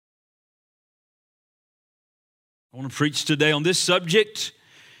I want to preach today on this subject,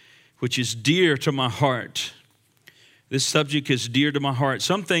 which is dear to my heart. This subject is dear to my heart.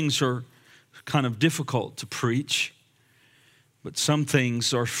 Some things are kind of difficult to preach, but some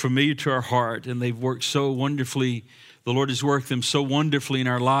things are familiar to our heart, and they've worked so wonderfully. The Lord has worked them so wonderfully in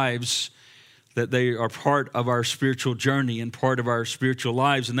our lives that they are part of our spiritual journey and part of our spiritual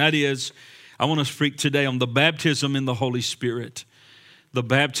lives. And that is, I want to speak today on the baptism in the Holy Spirit. The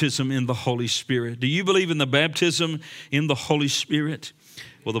baptism in the Holy Spirit. Do you believe in the baptism in the Holy Spirit?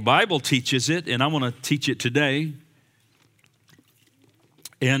 Well, the Bible teaches it, and I want to teach it today.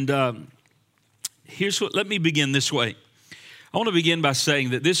 And let me begin this way. I want to begin by saying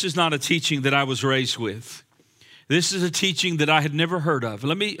that this is not a teaching that I was raised with. This is a teaching that I had never heard of.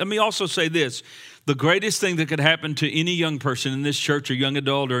 Let me also say this. The greatest thing that could happen to any young person in this church or young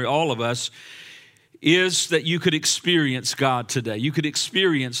adult or all of us is that you could experience God today. You could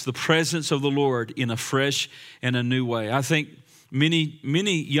experience the presence of the Lord in a fresh and a new way. I think many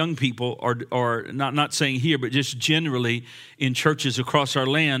young people are not saying here, but just generally in churches across our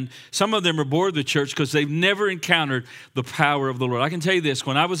land, some of them are bored with church because they've never encountered the power of the Lord. I can tell you this,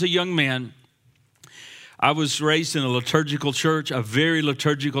 when I was a young man, I was raised in a liturgical church, a very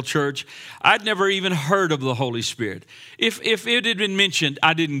liturgical church. I'd never even heard of the Holy Spirit. If it had been mentioned,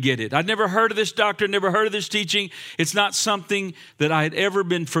 I didn't get it. I'd never heard of this doctrine, never heard of this teaching. It's not something that I had ever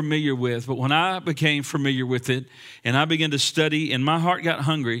been familiar with. But when I became familiar with it and I began to study and my heart got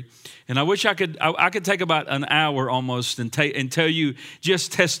hungry, and I wish I could take about an hour almost and tell you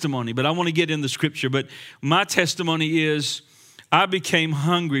just testimony, but I want to get in the scripture. But my testimony is I became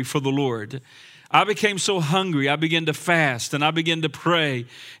hungry for the Lord. I became so hungry, I began to fast, and I began to pray,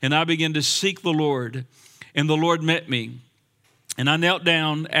 and I began to seek the Lord, and the Lord met me. And I knelt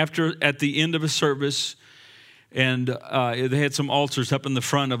down at the end of a service, and they had some altars up in the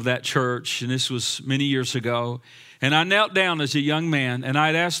front of that church, and this was many years ago. And I knelt down as a young man, and I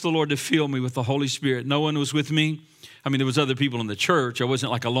had asked the Lord to fill me with the Holy Spirit. No one was with me. I mean, there was other people in the church. I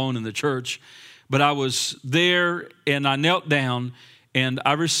wasn't like alone in the church, but I was there, and I knelt down, and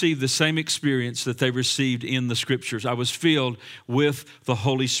I received the same experience that they received in the scriptures. I was filled with the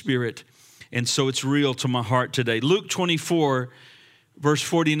Holy Spirit. And so it's real to my heart today. Luke 24, verse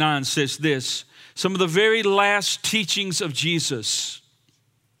 49 says this. Some of the very last teachings of Jesus,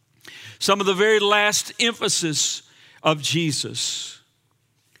 some of the very last emphasis of Jesus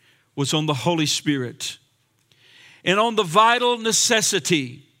was on the Holy Spirit and on the vital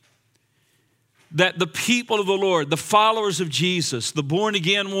necessity that the people of the Lord, the followers of Jesus, the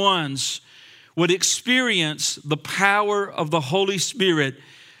born-again ones, would experience the power of the Holy Spirit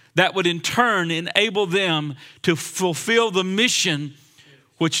that would in turn enable them to fulfill the mission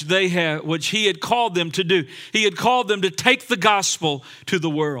which He had called them to do. He had called them to take the gospel to the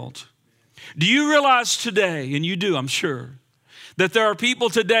world. Do you realize today, and you do, I'm sure, that there are people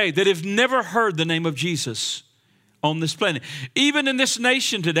today that have never heard the name of Jesus on this planet? Even in this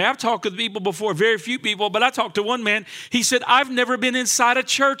nation today, I've talked with people before, very few people, but I talked to one man. He said, I've never been inside a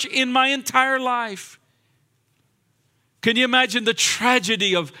church in my entire life. Can you imagine the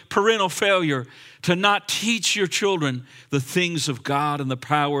tragedy of parental failure to not teach your children the things of God and the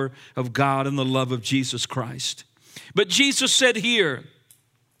power of God and the love of Jesus Christ? But Jesus said here,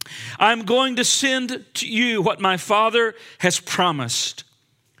 I'm going to send to you what my Father has promised,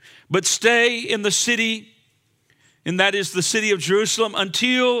 but stay in the city, and that is the city of Jerusalem,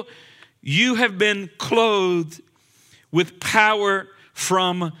 until you have been clothed with power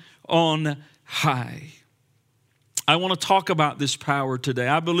from on high. I want to talk about this power today.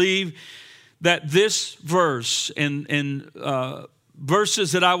 I believe that this verse and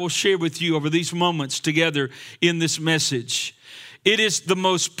verses that I will share with you over these moments together in this message, it is the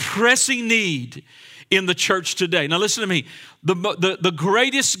most pressing need in the church today. Now listen to me. The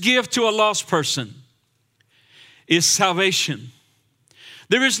greatest gift to a lost person is salvation.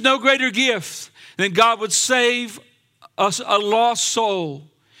 There is no greater gift than God would save us a lost soul,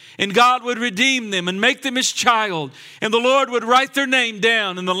 and God would redeem them and make them His child, and the Lord would write their name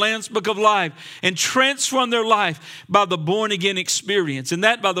down in the Lamb's Book of Life and transform their life by the born-again experience. And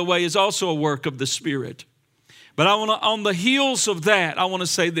that, by the way, is also a work of the Spirit. But on the heels of that, I want to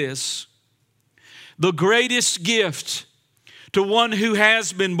say this. The greatest gift to one who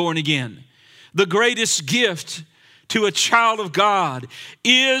has been born again, the greatest gift to a child of God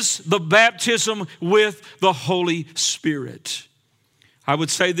is the baptism with the Holy Spirit. I would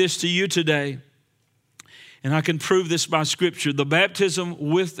say this to you today, and I can prove this by Scripture. The baptism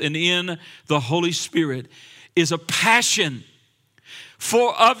with and in the Holy Spirit is a passion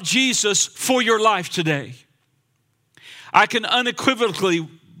of Jesus for your life today. I can unequivocally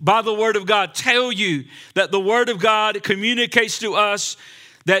by the Word of God tell you that the Word of God communicates to us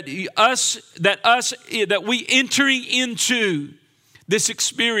that we entering into this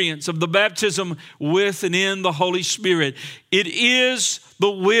experience of the baptism with and in the Holy Spirit. It is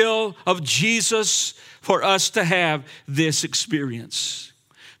the will of Jesus for us to have this experience.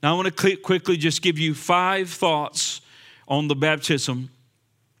 Now I want to quickly just give you 5 thoughts on the baptism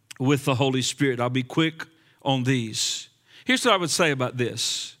with the Holy Spirit. I'll be quick on these. Here's what I would say about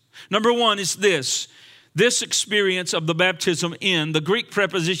this. Number 1 is this. This experience of the baptism in, the Greek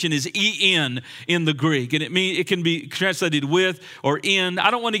preposition is en in the Greek, and it can be translated with or in. I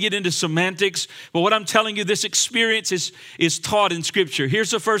don't want to get into semantics, but what I'm telling you, this experience is taught in Scripture.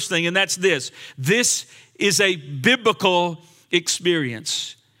 Here's the first thing, and that's this. This is a biblical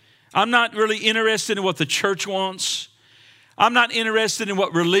experience. I'm not really interested in what the church wants. I'm not interested in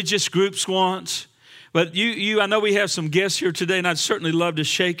what religious groups want. But I know we have some guests here today, and I'd certainly love to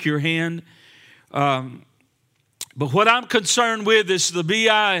shake your hand. But what I'm concerned with is the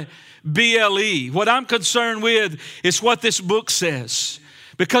B-I-B-L-E. What I'm concerned with is what this book says.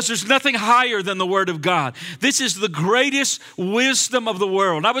 Because there's nothing higher than the Word of God. This is the greatest wisdom of the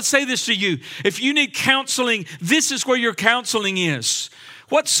world. And I would say this to you. If you need counseling, this is where your counseling is.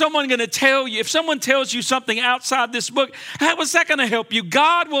 What's someone going to tell you? If someone tells you something outside this book, how is that going to help you?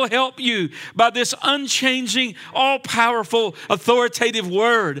 God will help you by this unchanging, all-powerful, authoritative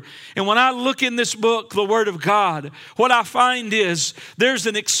Word. And when I look in this book, the Word of God, what I find is there's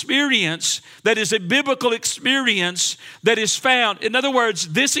an experience that is a biblical experience that is found. In other words,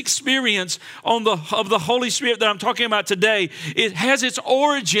 this experience of the Holy Spirit that I'm talking about today, it has its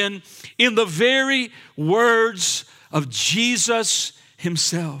origin in the very words of Jesus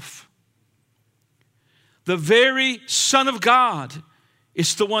Himself. The very Son of God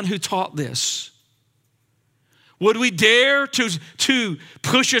is the one who taught this. Would we dare to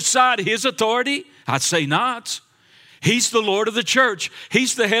push aside His authority? I'd say not. He's the Lord of the church.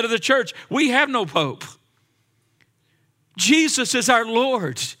 He's the head of the church. We have no pope. Jesus is our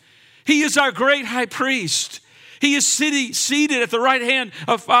Lord. He is our great high priest. He is seated at the right hand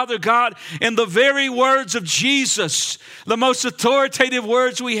of Father God, and the very words of Jesus, the most authoritative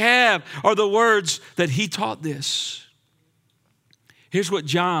words we have, are the words that He taught this. Here's what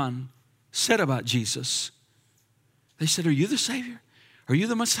John said about Jesus. They said, "Are you the Savior? Are you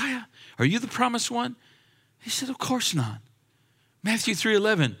the Messiah? Are you the promised one?" He said, "Of course not." Matthew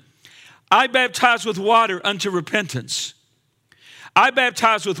 3:11, "I baptize with water unto repentance." I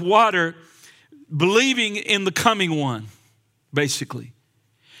baptize with water believing in the coming one, basically.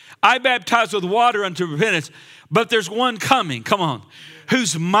 I baptize with water unto repentance, but there's one coming, come on,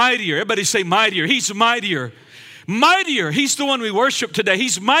 who's mightier. Everybody say mightier. He's mightier. Mightier. He's the one we worship today.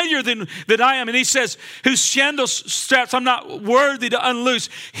 He's mightier than I am. And He says, whose sandal straps I'm not worthy to unloose.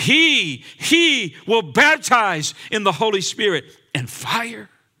 He will baptize in the Holy Spirit and fire.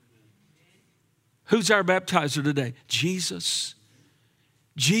 Who's our baptizer today? Jesus.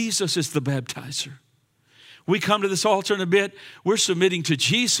 Jesus is the baptizer. We come to this altar in a bit. We're submitting to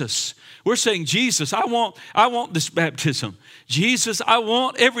Jesus. We're saying, Jesus, I want this baptism. Jesus, I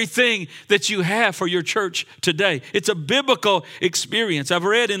want everything that you have for your church today. It's a biblical experience. I've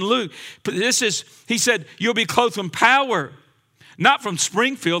read in Luke, he said, you'll be clothed with power. Not from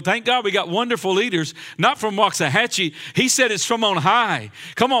Springfield. Thank God we got wonderful leaders. Not from Waxahachie. He said it's from on high.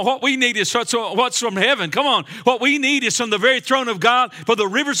 Come on, what we need is what's from heaven. Come on, what we need is from the very throne of God for the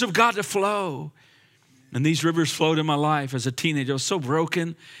rivers of God to flow. And these rivers flowed in my life as a teenager. I was so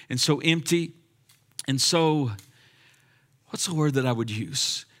broken and so empty and so, what's the word that I would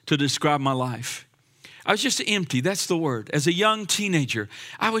use to describe my life? I was just empty. That's the word. As a young teenager,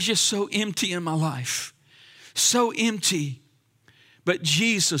 I was just so empty in my life. So empty. But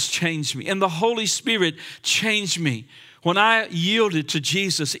Jesus changed me, and the Holy Spirit changed me. When I yielded to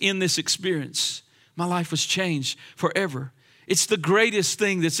Jesus in this experience, my life was changed forever. It's the greatest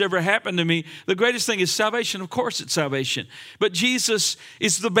thing that's ever happened to me. The greatest thing is salvation. Of course it's salvation. But Jesus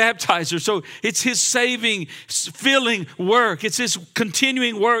is the baptizer. So it's His saving, filling work. It's His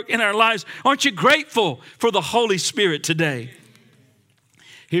continuing work in our lives. Aren't you grateful for the Holy Spirit today?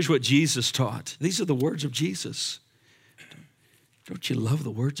 Here's what Jesus taught. These are the words of Jesus. Don't you love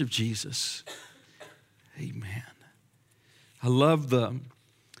the words of Jesus? Amen. I love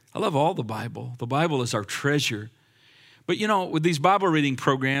all the Bible. The Bible is our treasure. But you know, with these Bible reading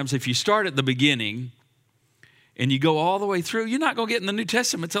programs, if you start at the beginning and you go all the way through, you're not going to get in the New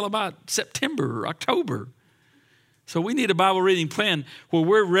Testament until about September or October. So we need a Bible reading plan where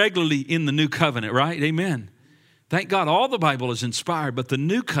we're regularly in the new covenant, right? Amen. Thank God all the Bible is inspired, but the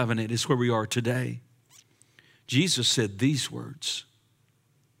new covenant is where we are today. Jesus said these words.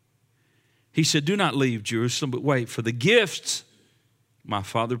 He said, do not leave Jerusalem, but wait for the gifts my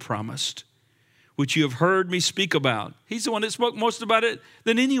Father promised, which you have heard me speak about. He's the one that spoke most about it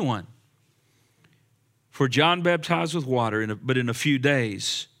than anyone. For John baptized with water, but in a few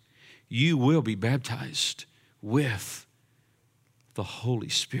days you will be baptized with the Holy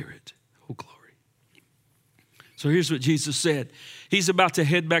Spirit. Oh, glory. So here's what Jesus said. He's about to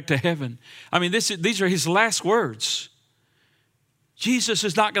head back to heaven. I mean, these are his last words. Jesus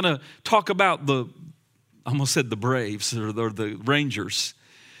is not going to talk about I almost said the Braves or the Rangers.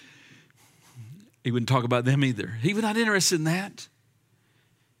 He wouldn't talk about them either. He was not interested in that.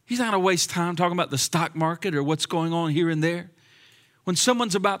 He's not going to waste time talking about the stock market or what's going on here and there. When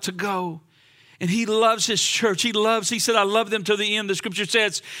someone's about to go, and he loves his church. He said, I love them to the end. The scripture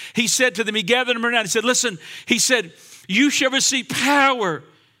says, he said to them, he gathered them around. He said, listen, he said, you shall receive power.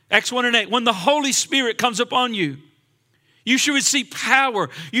 Acts 1:8, when the Holy Spirit comes upon you. You shall receive power.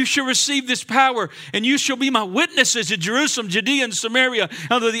 You shall receive this power, and you shall be my witnesses in Jerusalem, Judea, and Samaria,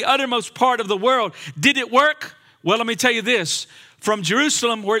 and to the uttermost part of the world. Did it work? Well, let me tell you this. From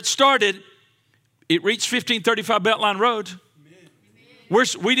Jerusalem, where it started, it reached 1535 Beltline Road.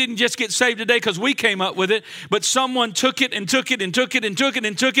 We didn't just get saved today because we came up with it, but someone took it and took it and took it and took it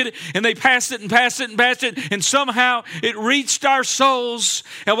and took it, and they passed it and passed it and passed it, and somehow it reached our souls.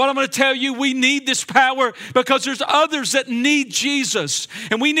 And what I'm going to tell you, we need this power because there's others that need Jesus,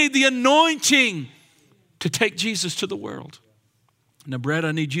 and we need the anointing to take Jesus to the world. Now, Brad,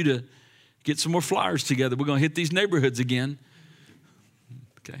 I need you to get some more flyers together. We're going to hit these neighborhoods again.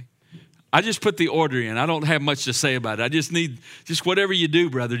 Okay. I just put the order in. I don't have much to say about it. I just need, whatever you do,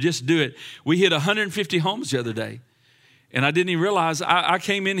 brother, just do it. We hit 150 homes the other day. And I didn't even realize, I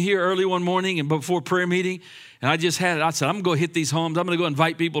came in here early one morning and before prayer meeting, and I just had it. I said, I'm going to hit these homes. I'm going to go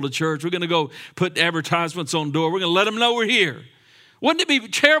invite people to church. We're going to go put advertisements on the door. We're going to let them know we're here. Wouldn't it be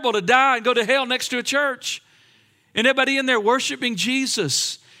terrible to die and go to hell next to a church? And everybody in there worshiping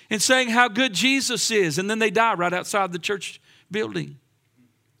Jesus and saying how good Jesus is, and then they die right outside the church building.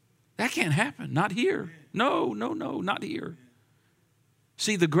 That can't happen. Not here. No, not here.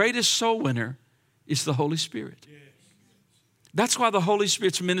 See, the greatest soul winner is the Holy Spirit. That's why the Holy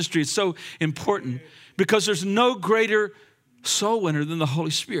Spirit's ministry is so important, because there's no greater soul winner than the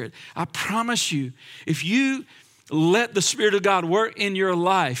Holy Spirit. I promise you, if you let the Spirit of God work in your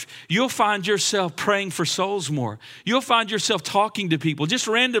life, you'll find yourself praying for souls more. You'll find yourself talking to people just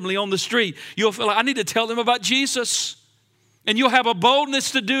randomly on the street. You'll feel like, I need to tell them about Jesus. And you'll have a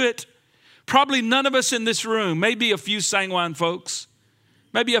boldness to do it. Probably none of us in this room, maybe a few sanguine folks,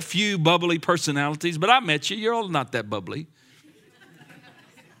 maybe a few bubbly personalities, but I met you. You're all not that bubbly.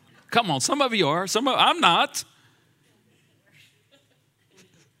 Come on, some of you are. I'm not.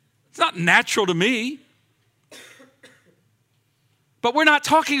 It's not natural to me. But we're not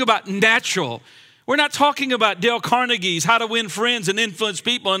talking about natural. We're not talking about Dale Carnegie's How to Win Friends and Influence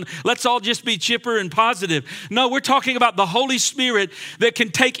People and let's all just be chipper and positive. No, we're talking about the Holy Spirit that can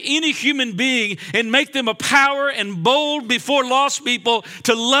take any human being and make them a power and bold before lost people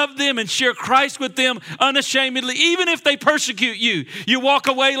to love them and share Christ with them unashamedly. Even if they persecute you, you walk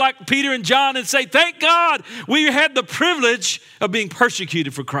away like Peter and John and say, thank God we had the privilege of being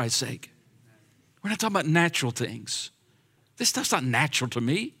persecuted for Christ's sake. We're not talking about natural things. This stuff's not natural to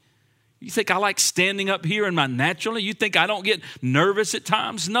me. You think I like standing up here in my naturally? You think I don't get nervous at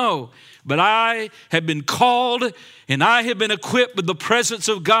times? No. But I have been called and I have been equipped with the presence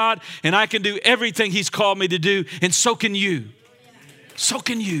of God, and I can do everything He's called me to do, and so can you. So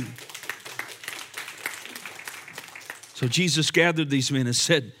can you. So Jesus gathered these men and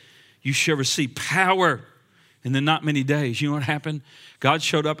said, you shall receive power. And then not many days. You know what happened? God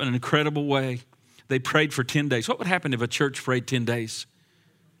showed up in an incredible way. They prayed for 10 days. What would happen if a church prayed 10 days?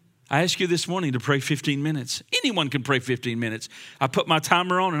 I asked you this morning to pray 15 minutes. Anyone can pray 15 minutes. I put my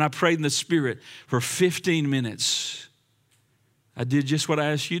timer on and I prayed in the Spirit for 15 minutes. I did just what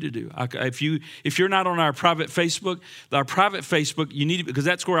I asked you to do. If you're not on our private Facebook, you need to, because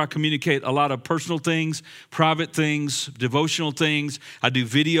that's where I communicate a lot of personal things, private things, devotional things. I do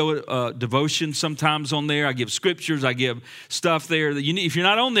video devotion sometimes on there. I give scriptures. I give stuff there. If you're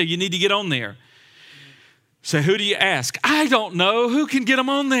not on there, you need to get on there. So who do you ask? I don't know. Who can get them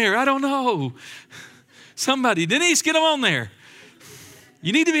on there? I don't know. Somebody. Denise, get them on there.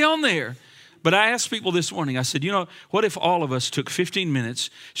 You need to be on there. But I asked people this morning, I said, what if all of us took 15 minutes,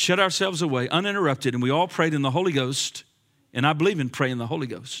 shut ourselves away, uninterrupted, and we all prayed in the Holy Ghost? And I believe in praying in the Holy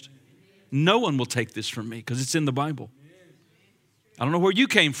Ghost. No one will take this from me because it's in the Bible. I don't know where you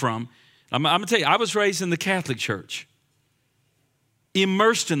came from. I'm going to tell you, I was raised in the Catholic Church,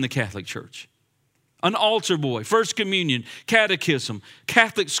 immersed in the Catholic Church. An altar boy, first communion, catechism,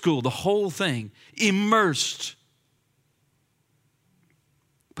 Catholic school, the whole thing, immersed.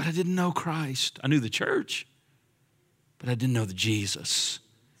 But I didn't know Christ. I knew the church, but I didn't know that Jesus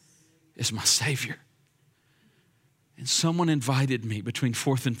is my Savior. And someone invited me between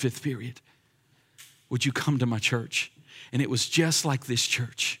fourth and fifth period. Would you come to my church? And it was just like this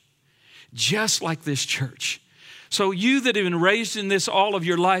church. Just like this church. So you that have been raised in this all of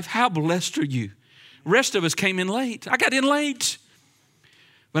your life, how blessed are you? Rest of us came in late. I got in late.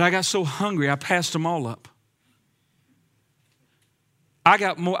 But I got so hungry, I passed them all up. I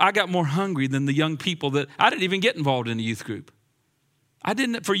got more hungry than the young people that I didn't even get involved in a youth group.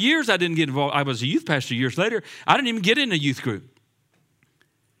 For years I didn't get involved. I was a youth pastor years later. I didn't even get in a youth group.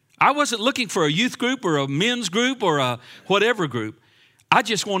 I wasn't looking for a youth group or a men's group or a whatever group. I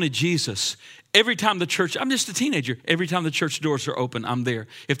just wanted Jesus. Every time the church, I'm just a teenager. Every time the church doors are open, I'm there.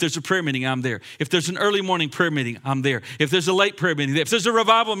 If there's a prayer meeting, I'm there. If there's an early morning prayer meeting, I'm there. If there's a late prayer meeting, if there's a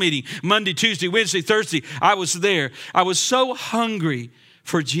revival meeting, Monday, Tuesday, Wednesday, Thursday, I was there. I was so hungry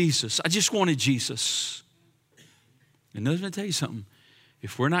for Jesus. I just wanted Jesus. And let me tell you something.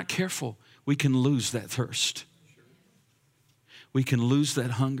 If we're not careful, we can lose that thirst. We can lose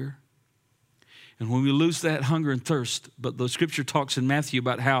that hunger. And when we lose that hunger and thirst, but the scripture talks in Matthew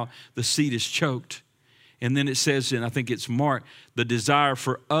about how the seed is choked. And then it says in, I think it's Mark, the desire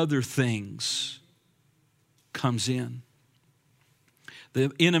for other things comes in.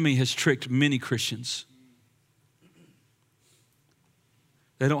 The enemy has tricked many Christians.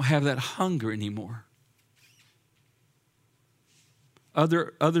 They don't have that hunger anymore.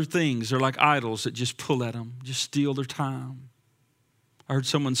 Other things are like idols that just pull at them, just steal their time. I heard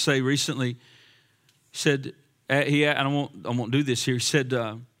someone say recently, said, I won't do this here. He said,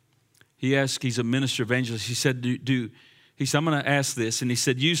 he asked, he's a minister evangelist. He said, he said, I'm going to ask this. And he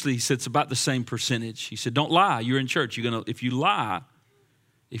said, usually, he said, it's about the same percentage. He said, don't lie. You're in church. If you lie,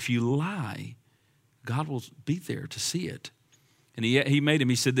 God will be there to see it. And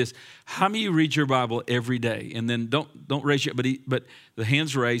he said this, how many of you read your Bible every day? And then don't raise your, but the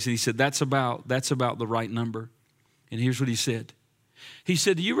hands raised. And he said, that's about the right number. And here's what he said. He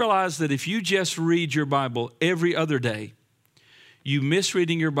said, do you realize that if you just read your Bible every other day, you miss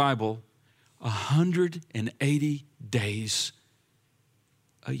reading your Bible 180 days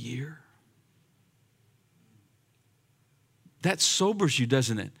a year? That sobers you,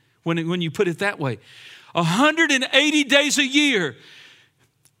 doesn't it? When you put it that way. 180 days a year,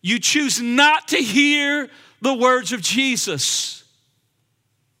 you choose not to hear the words of Jesus.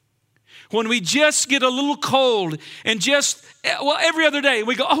 When we just get a little cold and every other day,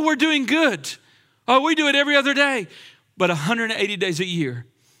 we go, oh, we're doing good. Oh, we do it every other day. But 180 days a year,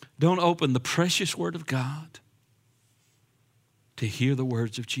 don't open the precious word of God to hear the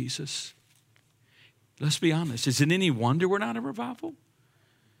words of Jesus. Let's be honest. Is it any wonder we're not in revival?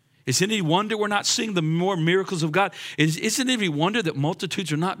 Is it any wonder we're not seeing the more miracles of God? Isn't it any wonder that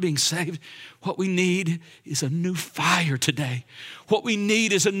multitudes are not being saved? What we need is a new fire today. What we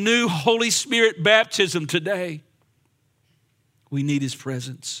need is a new Holy Spirit baptism today. We need His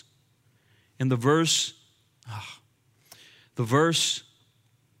presence. And the verse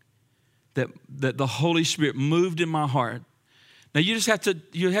that the Holy Spirit moved in my heart. Now you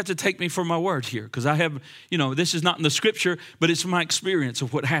have to take me for my word here, because I have, this is not in the scripture, but it's my experience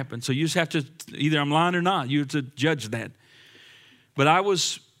of what happened. So you just have to, either I'm lying or not, you have to judge that. But I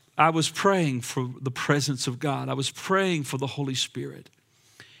was praying for the presence of God. I was praying for the Holy Spirit.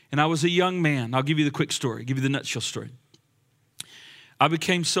 And I was a young man. I'll give you the quick story, give you the nutshell story. I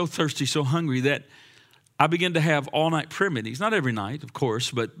became so thirsty, so hungry that I began to have all-night prayer meetings. Not every night, of course,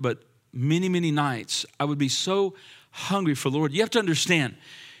 but many, many nights. I would be so hungry for the Lord. You have to understand,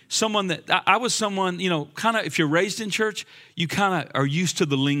 I was someone, kind of, if you're raised in church, you kind of are used to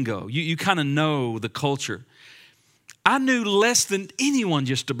the lingo. You kind of know the culture. I knew less than anyone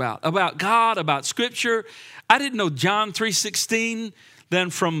just about God, about Scripture. I didn't know John 3:16 than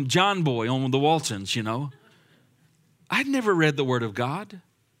from John Boy on the Waltons, I'd never read the Word of God.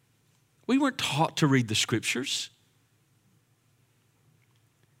 We weren't taught to read the Scriptures.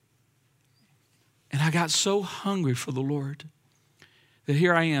 And I got so hungry for the Lord that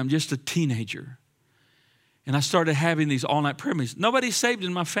here I am, just a teenager. And I started having these all-night prayer meetings. Nobody's saved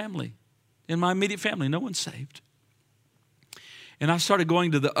in my family. In my immediate family, no one's saved. And I started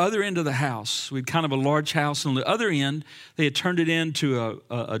going to the other end of the house. We had kind of a large house. And on the other end, they had turned it into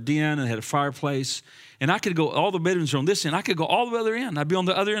a den and had a fireplace. And I could go, all the bedrooms are on this end. I could go all the other end. I'd be on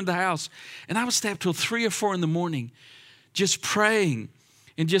the other end of the house. And I would stay up till 3 or 4 in the morning just praying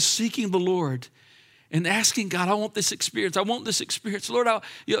and just seeking the Lord. and asking God, I want this experience. I want this experience. Lord,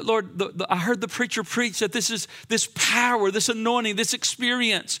 I heard the preacher preach that this is this power, this anointing, this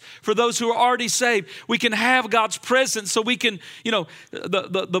experience for those who are already saved. We can have God's presence so we can,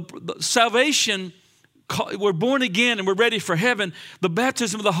 the salvation, we're born again and we're ready for heaven. The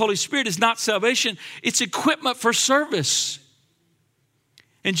baptism of the Holy Spirit is not salvation. It's equipment for service.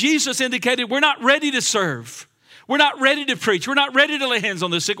 And Jesus indicated we're not ready to serve. We're not ready to preach. We're not ready to lay hands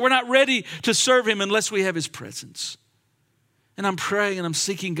on the sick. We're not ready to serve him unless we have his presence. And I'm praying and I'm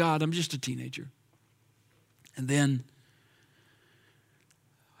seeking God. I'm just a teenager. And then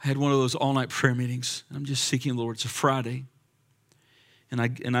I had one of those all-night prayer meetings. I'm just seeking the Lord. It's a Friday. And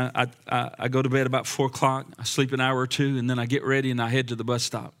I go to bed about 4 o'clock. I sleep an hour or two, and then I get ready and I head to the bus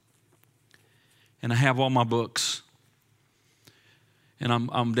stop. And I have all my books. And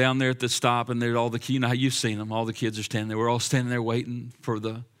I'm down there at the stop, and there all the kids. You know how you've seen them. All the kids are standing there. We're all standing there waiting for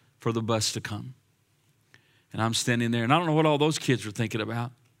the bus to come. And I'm standing there, and I don't know what all those kids were thinking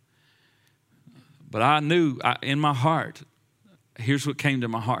about. But I knew in my heart, here's what came to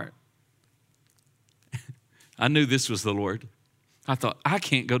my heart. I knew this was the Lord. I thought, I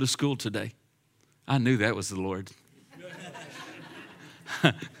can't go to school today. I knew that was the Lord.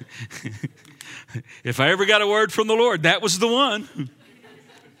 If I ever got a word from the Lord, that was the one.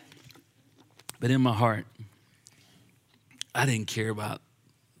 But in my heart, I didn't care about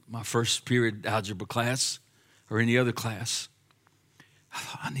my first period algebra class or any other class. I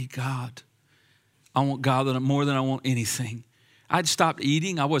thought, I need God. I want God more than I want anything. I'd stopped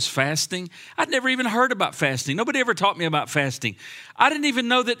eating. I was fasting. I'd never even heard about fasting. Nobody ever taught me about fasting. I didn't even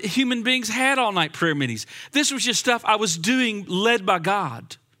know that human beings had all-night prayer meetings. This was just stuff I was doing led by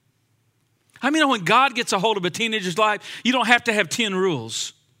God. I mean, when God gets a hold of a teenager's life, you don't have to have 10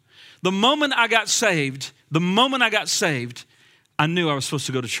 rules. The moment I got saved, I knew I was supposed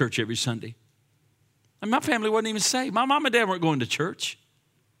to go to church every Sunday. And my family wasn't even saved. My mom and dad weren't going to church.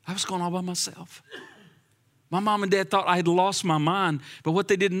 I was going all by myself. My mom and dad thought I had lost my mind, but what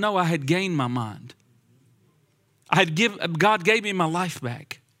they didn't know, I had gained my mind. God gave me my life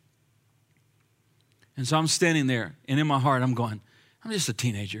back. And so I'm standing there, and in my heart, I'm going, I'm just a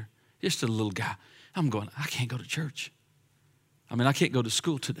teenager, just a little guy. I'm going, I can't go to church. I can't go to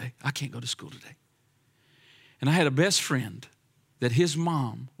school today. And I had a best friend that his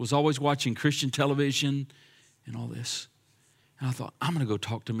mom was always watching Christian television and all this. And I thought, I'm going to go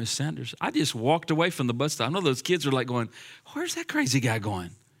talk to Miss Sanders. I just walked away from the bus stop. I know those kids are like going, where's that crazy guy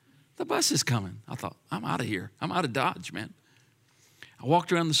going? The bus is coming. I thought, I'm out of here. I'm out of Dodge, man. I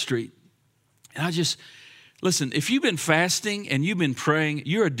walked around the street, and listen, if you've been fasting and you've been praying,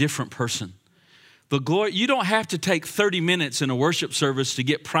 you're a different person. The glory, you don't have to take 30 minutes in a worship service to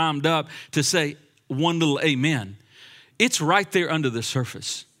get primed up to say one little amen. It's right there under the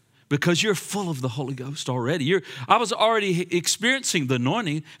surface because you're full of the Holy Ghost already. I was already experiencing the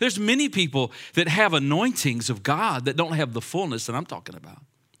anointing. There's many people that have anointings of God that don't have the fullness that I'm talking about.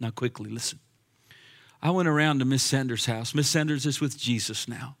 Now quickly, listen. I went around to Miss Sanders' house. Miss Sanders is with Jesus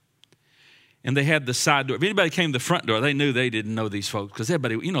now. And they had the side door. If anybody came to the front door, they knew they didn't know these folks because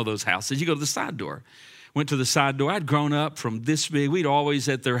everybody, you know those houses. You go to the side door. Went to the side door. I'd grown up from this big. We'd always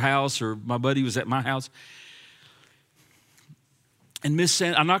at their house, or my buddy was at my house. And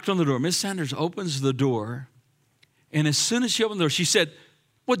I knocked on the door. Miss Sanders opens the door. And as soon as she opened the door, she said,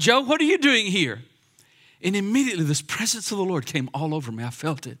 well, Joe, what are you doing here? And immediately this presence of the Lord came all over me. I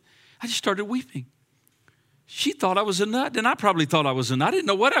felt it. I just started weeping. She thought I was a nut, and I probably thought I was a nut. I didn't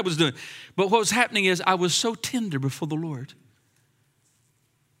know what I was doing. But what was happening is I was so tender before the Lord.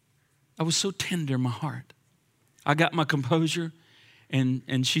 I was so tender in my heart. I got my composure,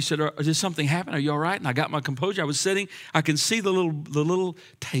 and she said, did something happen? Are you all right? And I got my composure. I was sitting. I can see the little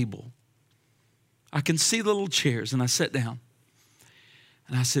table. I can see the little chairs, and I sat down.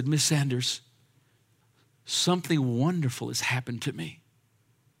 And I said, Miss Sanders, something wonderful has happened to me.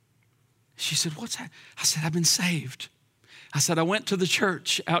 She said, what's that? I said, I've been saved. I said, I went to the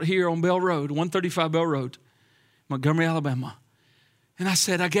church out here on Bell Road, 135 Bell Road, Montgomery, Alabama. And I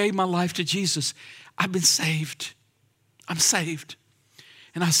said, I gave my life to Jesus. I've been saved. I'm saved.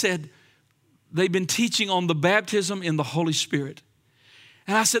 And I said, they've been teaching on the baptism in the Holy Spirit.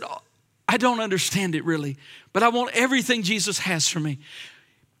 And I said, I don't understand it really, but I want everything Jesus has for me.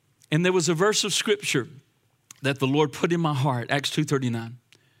 And there was a verse of scripture that the Lord put in my heart, Acts 2:39.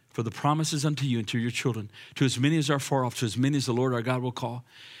 For the promises unto you and to your children, to as many as are far off, to as many as the Lord our God will call.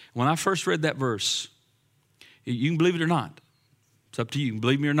 When I first read that verse, you can believe it or not. It's up to you. You can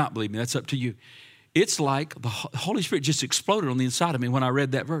believe me or not believe me. That's up to you. It's like the Holy Spirit just exploded on the inside of me when I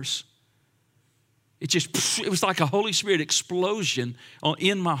read that verse. It was like a Holy Spirit explosion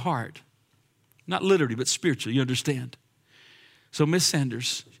in my heart. Not literally, but spiritually, you understand? So Miss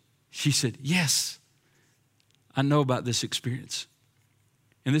Sanders, she said, yes, I know about this experience.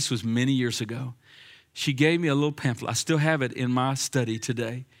 And this was many years ago. She gave me a little pamphlet. I still have it in my study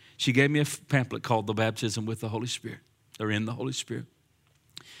today. She gave me a pamphlet called The Baptism with the Holy Spirit, or in the Holy Spirit.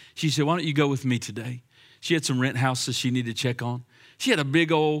 She said, why don't you go with me today? She had some rent houses she needed to check on. She had a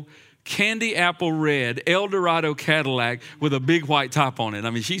big old candy apple red Eldorado Cadillac with a big white top on it. I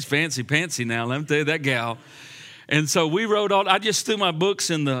mean, she's fancy pantsy now, let me tell you, that gal. And so we rode on. I just threw my books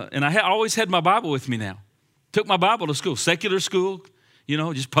and I always had my Bible with me now. Took my Bible to school, secular school,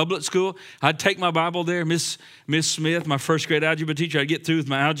 just public school. I'd take my Bible there. Miss Smith, my first grade algebra teacher, I'd get through with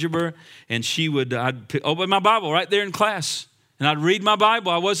my algebra, and I'd open my Bible right there in class. And I'd read my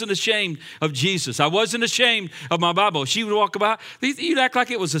Bible. I wasn't ashamed of Jesus. I wasn't ashamed of my Bible. She would walk about. You'd act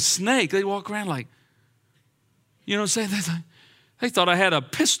like it was a snake. They'd walk around like, you know what I'm saying? They thought I had a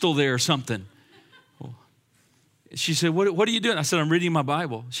pistol there or something. She said, what are you doing? I said, I'm reading my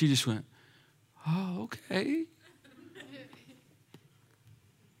Bible. She just went, oh, okay.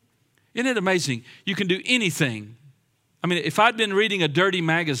 Isn't it amazing? You can do anything. I mean, if I'd been reading a dirty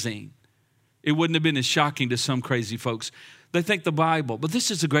magazine, it wouldn't have been as shocking to some crazy folks. They think the Bible, but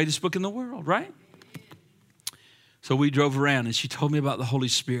this is the greatest book in the world, right? So we drove around, and she told me about the Holy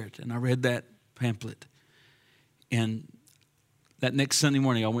Spirit, and I read that pamphlet. And that next Sunday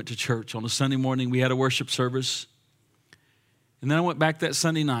morning, I went to church. On a Sunday morning, we had a worship service. And then I went back that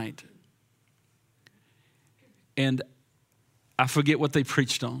Sunday night, and I forget what they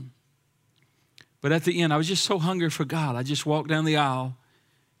preached on. But at the end, I was just so hungry for God. I just walked down the aisle.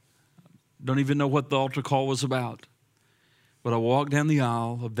 Don't even know what the altar call was about. But I walked down the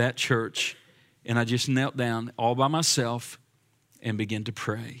aisle of that church, and I just knelt down all by myself and began to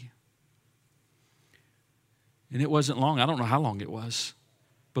pray. And it wasn't long. I don't know how long it was.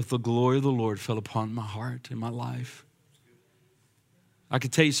 But the glory of the Lord fell upon my heart and my life. I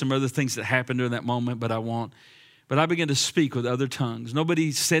could tell you some other things that happened during that moment, but I won't. But I began to speak with other tongues.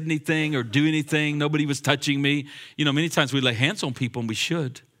 Nobody said anything or do anything. Nobody was touching me. Many times we lay hands on people, and we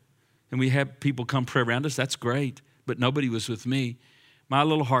should. And we have people come pray around us. That's great. But nobody was with me. My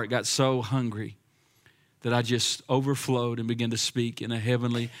little heart got so hungry that I just overflowed and began to speak in a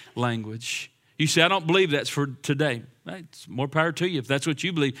heavenly language. You say, I don't believe that's for today. It's more power to you. If that's what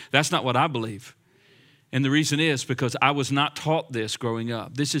you believe, that's not what I believe. And the reason is because I was not taught this growing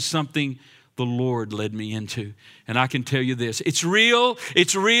up. This is something the Lord led me into. And I can tell you this, it's real,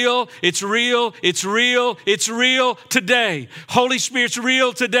 it's real, it's real, it's real, it's real today. Holy Spirit's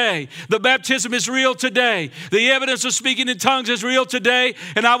real today. The baptism is real today. The evidence of speaking in tongues is real today.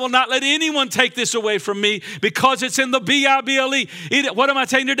 And I will not let anyone take this away from me because it's in the Bible. What am I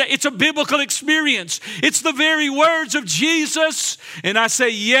telling you today? It's a biblical experience. It's the very words of Jesus. And I say,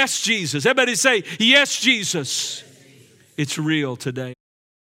 yes, Jesus. Everybody say, yes, Jesus. It's real today.